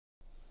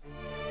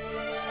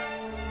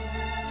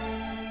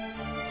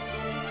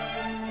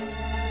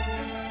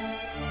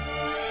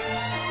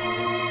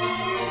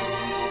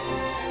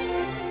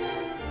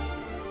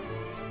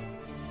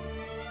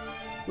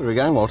Where are we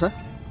going, Walter?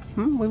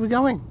 Where are we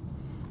going?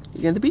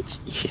 You going to the beach?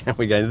 Yeah,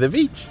 we're going to the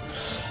beach.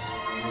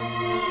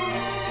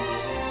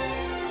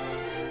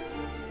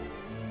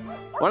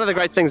 One of the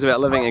great things about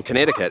living in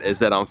Connecticut is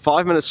that I'm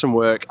 5 minutes from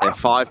work and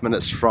 5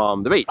 minutes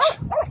from the beach.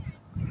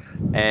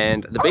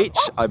 And the beach,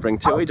 I bring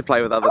Tui to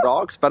play with other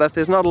dogs, but if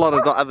there's not a lot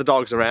of other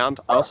dogs around,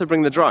 I also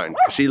bring the drone.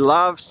 She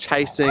loves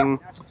chasing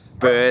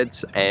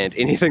birds and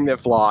anything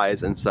that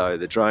flies, and so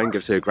the drone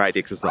gives her great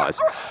exercise.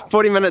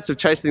 40 minutes of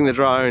chasing the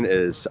drone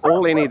is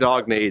all any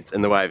dog needs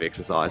in the way of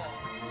exercise.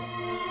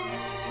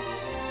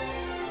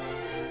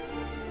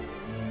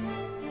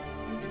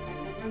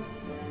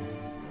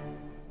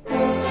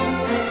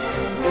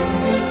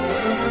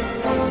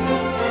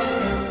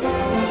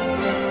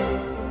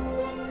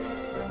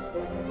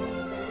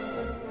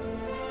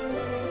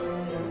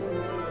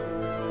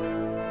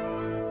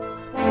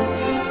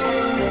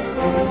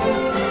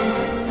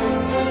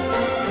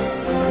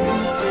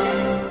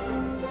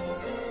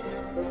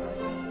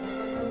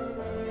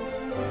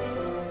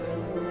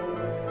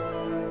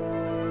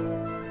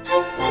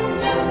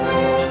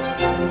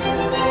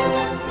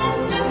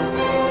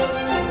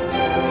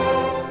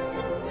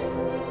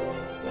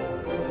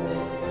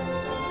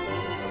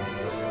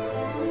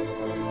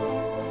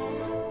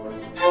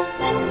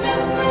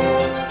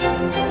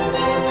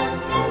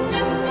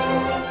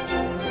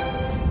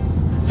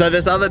 So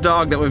this other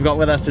dog that we've got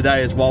with us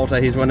today is Walter.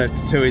 He's one of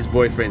Tui's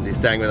boyfriends. He's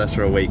staying with us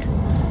for a week.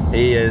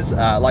 He is,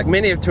 like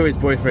many of Tui's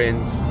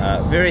boyfriends,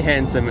 very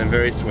handsome and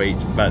very sweet,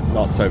 but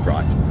not so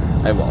bright.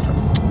 Hey Walter,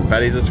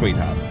 but he's a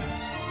sweetheart.